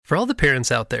For all the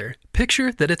parents out there,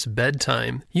 picture that it's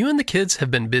bedtime. You and the kids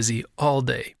have been busy all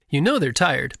day. You know they're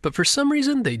tired, but for some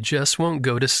reason they just won't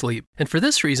go to sleep. And for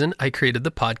this reason, I created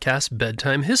the podcast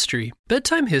Bedtime History.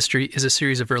 Bedtime History is a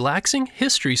series of relaxing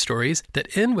history stories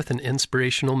that end with an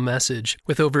inspirational message.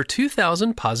 With over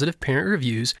 2,000 positive parent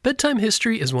reviews, Bedtime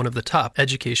History is one of the top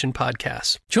education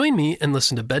podcasts. Join me and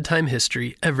listen to Bedtime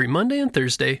History every Monday and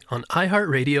Thursday on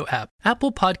iHeartRadio app,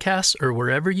 Apple Podcasts, or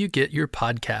wherever you get your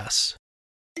podcasts.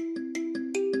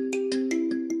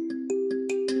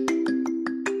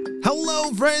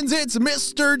 Hello, friends, it's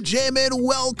Mr. Jim, and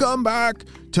welcome back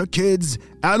to Kids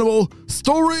Animal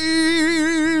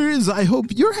Stories. I hope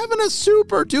you're having a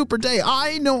super duper day.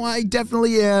 I know I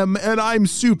definitely am, and I'm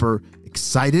super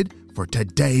excited for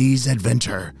today's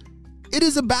adventure. It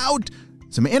is about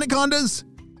some anacondas,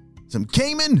 some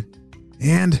caiman,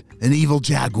 and an evil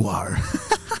jaguar.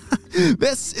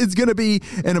 This is going to be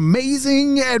an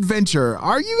amazing adventure.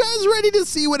 Are you guys ready to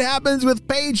see what happens with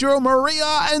Pedro,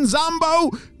 Maria, and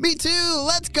Zombo? Me too.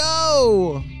 Let's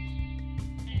go.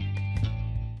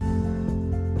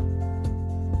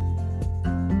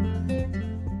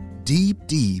 Deep,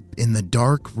 deep in the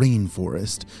dark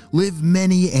rainforest live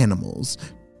many animals.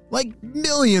 Like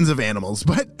millions of animals,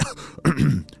 but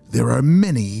there are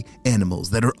many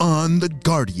animals that are on the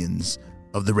guardians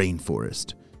of the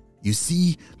rainforest. You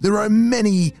see, there are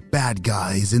many bad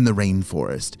guys in the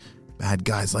rainforest. Bad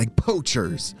guys like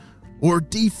poachers or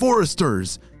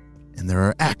deforesters. And there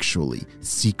are actually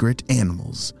secret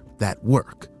animals that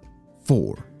work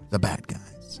for the bad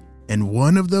guys. And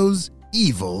one of those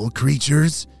evil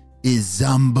creatures is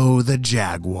Zombo the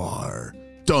Jaguar.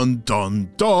 Dun,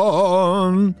 dun,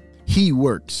 dun! He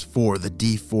works for the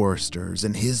deforesters,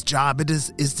 and his job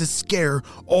is to scare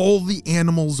all the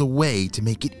animals away to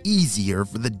make it easier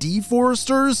for the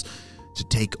deforesters to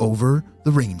take over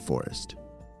the rainforest.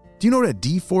 Do you know what a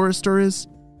deforester is?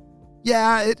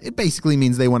 Yeah, it basically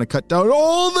means they want to cut down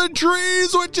all the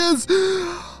trees, which is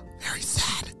very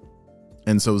sad.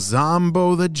 And so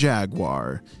Zombo the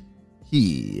Jaguar,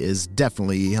 he is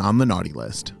definitely on the naughty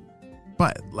list.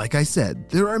 But, like I said,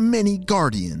 there are many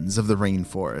guardians of the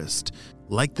rainforest,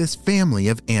 like this family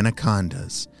of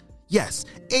anacondas. Yes,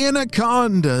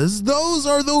 anacondas, those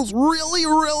are those really,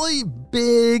 really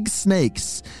big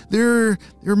snakes. They're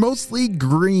mostly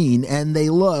green, and they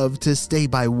love to stay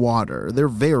by water. They're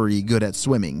very good at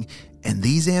swimming. And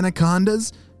these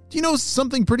anacondas, do you know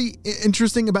something pretty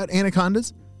interesting about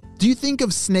anacondas? Do you think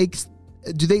of snakes,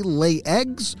 do they lay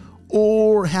eggs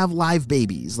or have live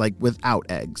babies, like without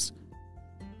eggs?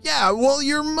 Yeah, well,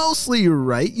 you're mostly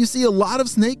right. You see, a lot of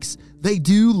snakes, they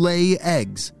do lay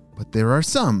eggs, but there are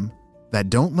some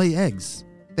that don't lay eggs.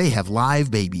 They have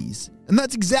live babies, and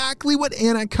that's exactly what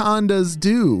anacondas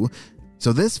do.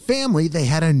 So this family, they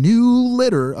had a new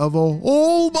litter of a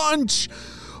whole bunch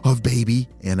of baby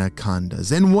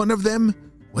anacondas, and one of them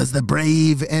was the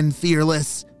brave and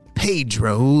fearless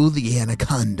Pedro the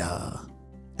Anaconda.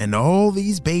 And all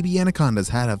these baby anacondas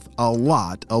had a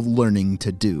lot of learning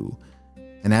to do.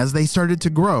 And as they started to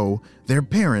grow, their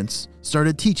parents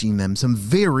started teaching them some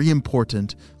very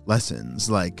important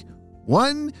lessons, like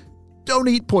 1, don't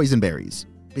eat poison berries,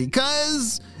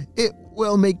 because it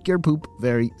will make your poop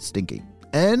very stinky,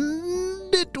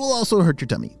 and it will also hurt your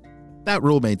tummy. That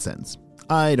rule made sense.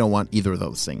 I don't want either of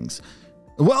those things.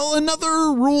 Well,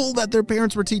 another rule that their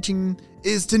parents were teaching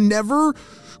is to never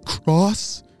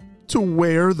cross to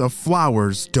where the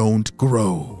flowers don't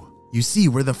grow. You see,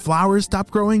 where the flowers stop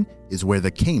growing is where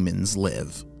the caimans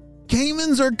live.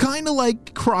 Caimans are kind of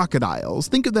like crocodiles.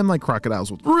 Think of them like crocodiles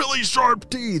with really sharp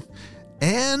teeth.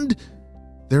 And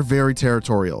they're very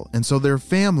territorial. And so their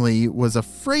family was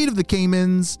afraid of the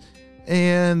caimans,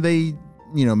 and they,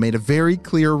 made a very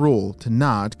clear rule to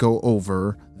not go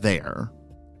over there.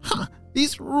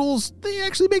 These rules, they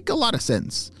actually make a lot of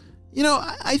sense.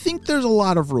 I think there's a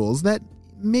lot of rules that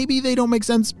maybe they don't make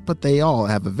sense, but they all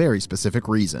have a very specific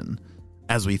reason.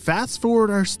 As we fast forward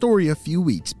our story a few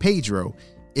weeks, Pedro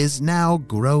is now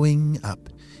growing up.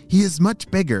 He is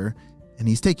much bigger, and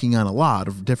he's taking on a lot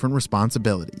of different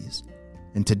responsibilities.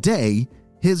 And today,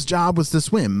 his job was to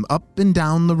swim up and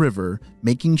down the river,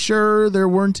 making sure there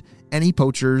weren't any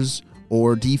poachers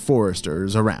or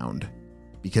deforesters around.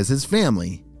 Because his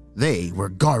family, they were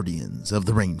guardians of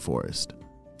the rainforest.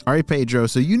 All right, Pedro,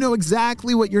 so you know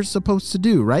exactly what you're supposed to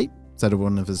do, right? Said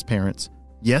one of his parents.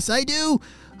 Yes, I do.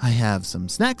 I have some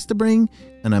snacks to bring,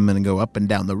 and I'm going to go up and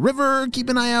down the river, keep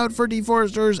an eye out for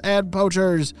deforesters and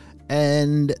poachers,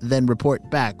 and then report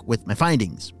back with my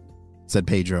findings, said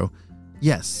Pedro.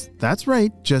 Yes, that's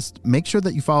right. Just make sure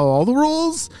that you follow all the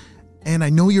rules, and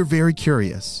I know you're very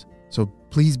curious, so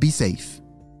please be safe,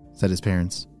 said his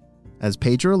parents. As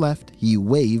Pedro left, he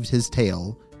waved his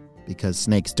tail, because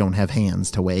snakes don't have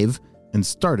hands to wave, and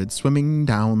started swimming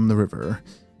down the river.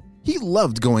 He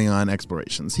loved going on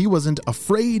explorations. He wasn't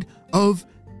afraid of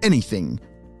anything.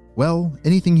 Well,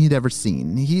 anything he'd ever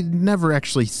seen. He'd never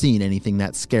actually seen anything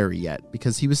that scary yet,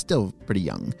 because he was still pretty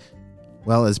young.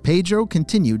 Well, as Pedro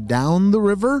continued down the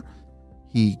river,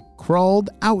 he crawled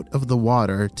out of the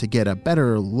water to get a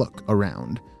better look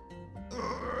around.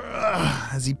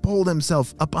 As he pulled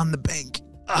himself up on the bank.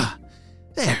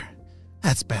 There,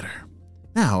 that's better.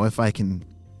 Now, if I can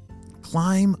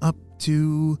climb up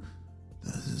to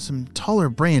some taller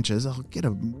branches, I'll get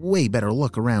a way better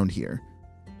look around here.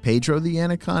 Pedro the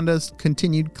Anaconda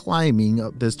continued climbing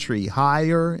up this tree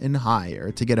higher and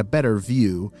higher to get a better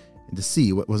view and to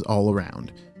see what was all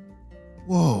around.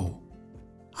 Whoa,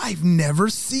 I've never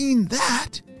seen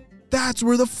that. That's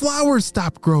where the flowers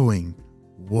stopped growing.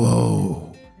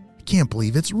 Whoa, I can't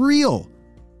believe it's real.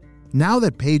 Now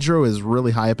that Pedro is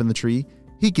really high up in the tree,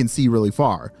 he can see really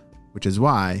far, which is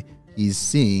why he's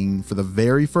seeing for the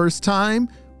very first time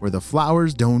where the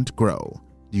flowers don't grow.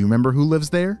 Do you remember who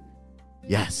lives there?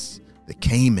 Yes, the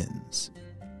caimans.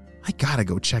 I gotta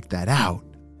go check that out.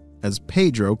 As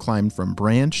Pedro climbed from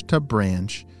branch to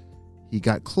branch, he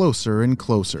got closer and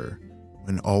closer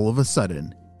when all of a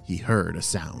sudden he heard a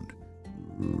sound.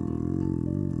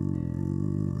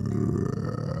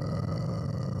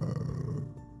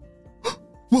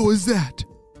 What was that?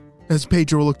 As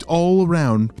Pedro looked all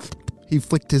around, he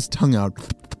flicked his tongue out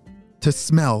to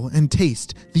smell and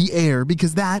taste the air,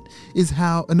 because that is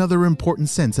how another important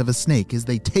sense of a snake is.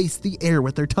 They taste the air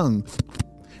with their tongue,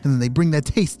 and then they bring that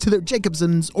taste to their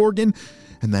Jacobson's organ,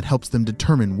 and that helps them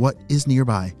determine what is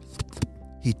nearby.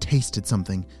 He tasted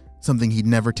something he'd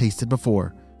never tasted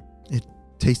before. It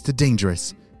tasted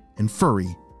dangerous and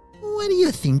furry. What do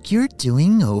you think you're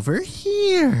doing over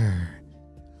here?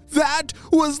 That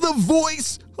was the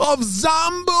voice of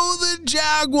Zombo the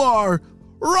Jaguar.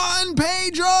 Run,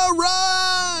 Pedro,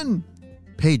 run!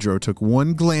 Pedro took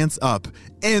one glance up,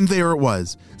 and there it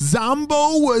was.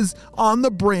 Zombo was on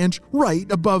the branch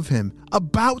right above him,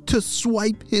 about to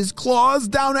swipe his claws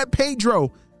down at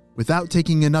Pedro. Without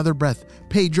taking another breath,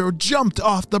 Pedro jumped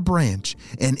off the branch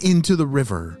and into the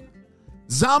river.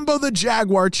 Zombo the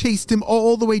Jaguar chased him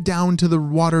all the way down to the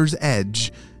water's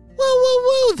edge.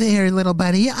 Whoa there, little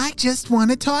buddy. I just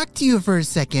want to talk to you for a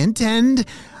second, and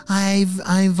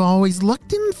I've always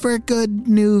looked in for good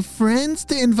new friends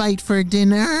to invite for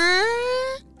dinner.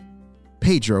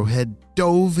 Pedro had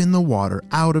dove in the water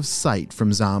out of sight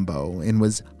from Zombo and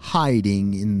was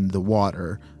hiding in the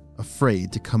water,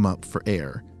 afraid to come up for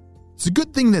air. It's a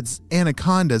good thing that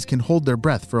anacondas can hold their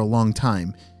breath for a long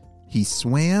time. He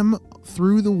swam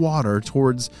through the water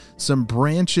towards some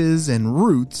branches and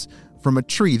roots from a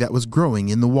tree that was growing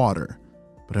in the water.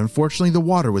 But unfortunately, the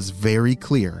water was very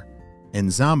clear,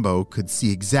 and Zombo could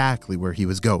see exactly where he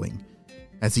was going.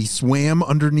 As he swam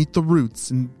underneath the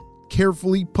roots and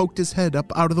carefully poked his head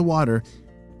up out of the water.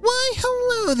 Why,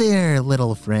 hello there,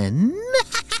 little friend.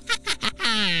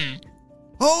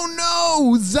 Oh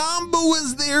no! Zombo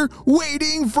was there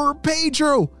waiting for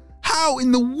Pedro. How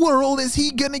in the world is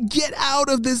he gonna get out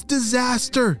of this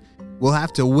disaster? We'll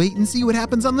have to wait and see what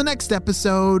happens on the next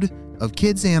episode of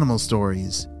Kids Animal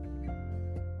Stories.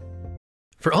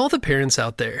 For all the parents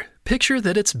out there, picture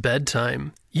that it's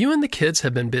bedtime. You and the kids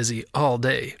have been busy all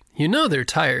day. You know they're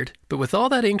tired, but with all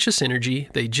that anxious energy,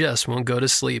 they just won't go to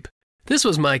sleep. This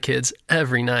was my kids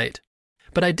every night.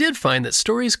 But I did find that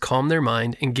stories calmed their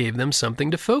mind and gave them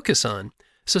something to focus on.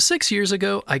 So 6 years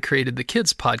ago, I created the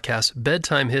kids podcast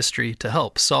Bedtime History to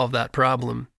help solve that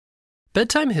problem.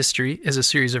 Bedtime History is a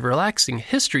series of relaxing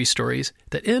history stories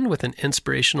that end with an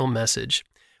inspirational message.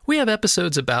 We have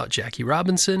episodes about Jackie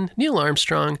Robinson, Neil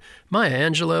Armstrong, Maya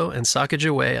Angelou, and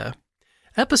Sacagawea.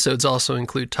 Episodes also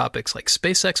include topics like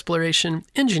space exploration,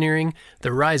 engineering,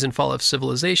 the rise and fall of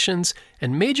civilizations,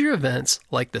 and major events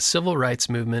like the Civil Rights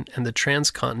Movement and the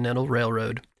Transcontinental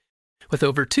Railroad. With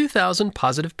over 2,000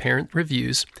 positive parent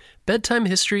reviews, Bedtime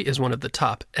History is one of the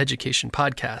top education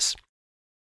podcasts.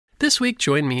 This week,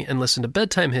 join me and listen to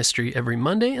Bedtime History every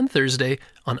Monday and Thursday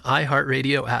on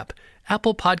iHeartRadio app,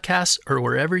 Apple Podcasts, or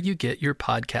wherever you get your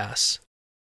podcasts.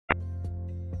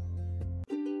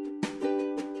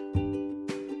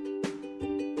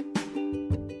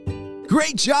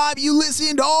 Great job, you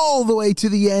listened all the way to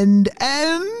the end,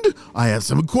 and I have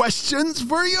some questions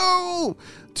for you.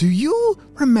 Do you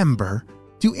remember,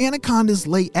 do anacondas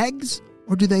lay eggs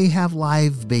or do they have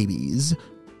live babies?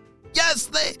 Yes,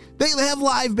 they have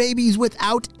live babies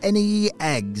without any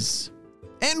eggs.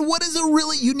 And what is a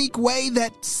really unique way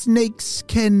that snakes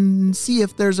can see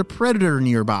if there's a predator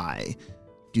nearby?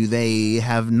 Do they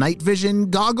have night vision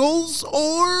goggles,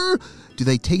 or do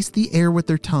they taste the air with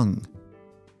their tongue?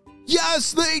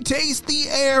 Yes, they taste the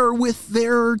air with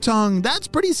their tongue. That's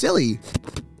pretty silly.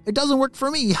 It doesn't work for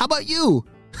me. How about you?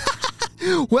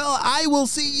 Well, I will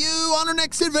see you on our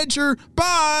next adventure.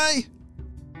 Bye!